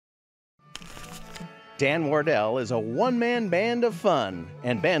Dan Wardell is a one-man band of fun,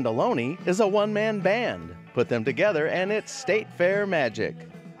 and Bandaloni is a one-man band. Put them together and it's state fair magic.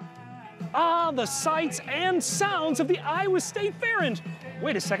 Ah, the sights and sounds of the Iowa State Fair. And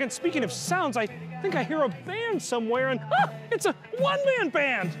wait a second, speaking of sounds, I think I hear a band somewhere, and it's a one-man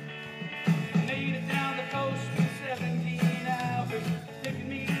band. Made it down the coast in 17 hours. Took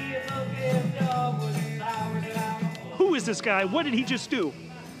me a bucket dog with hours and hours. Who is this guy? What did he just do?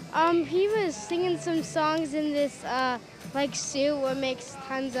 He was singing some songs in this like suit what makes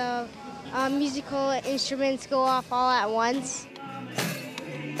tons of musical instruments go off all at once.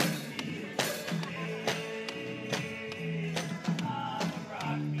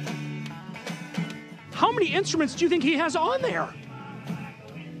 How many instruments do you think he has on there?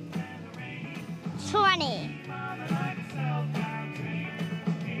 20.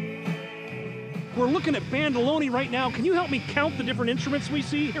 We're looking at Bandaloni right now. Can you help me count the different instruments we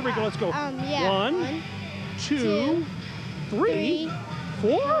see? Here we go, let's go. Yeah. One, two, three,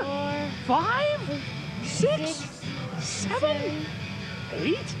 four, 5, 6, 7,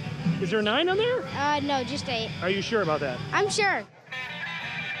 8? Is there 9 on there? No, just 8. Are you sure about that? I'm sure.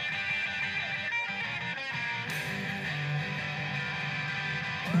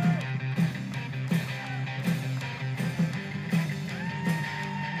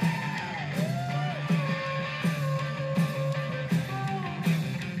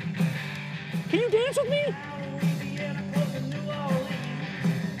 Can you dance with me?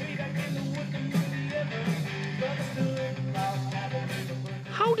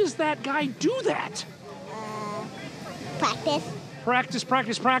 How does that guy do that? Practice. Practice,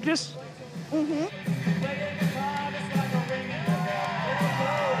 practice, practice? Mm-hmm.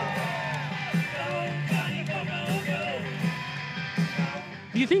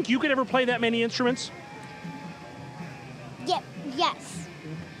 Do you think you could ever play that many instruments? Yep. Yes.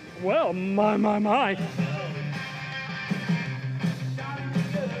 Well, my.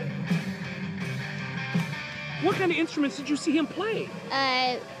 What kind of instruments did you see him play?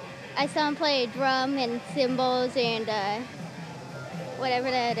 I saw him play drum and cymbals and whatever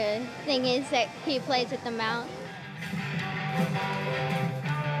that thing is that he plays with the mouth.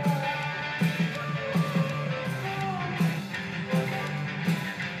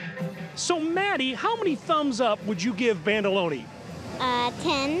 So, Maddie, how many thumbs up would you give Bandaloni?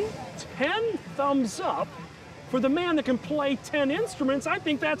 10. 10 thumbs up? For the man that can play 10 instruments, I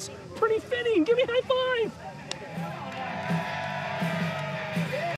think that's pretty fitting. Give me a high five.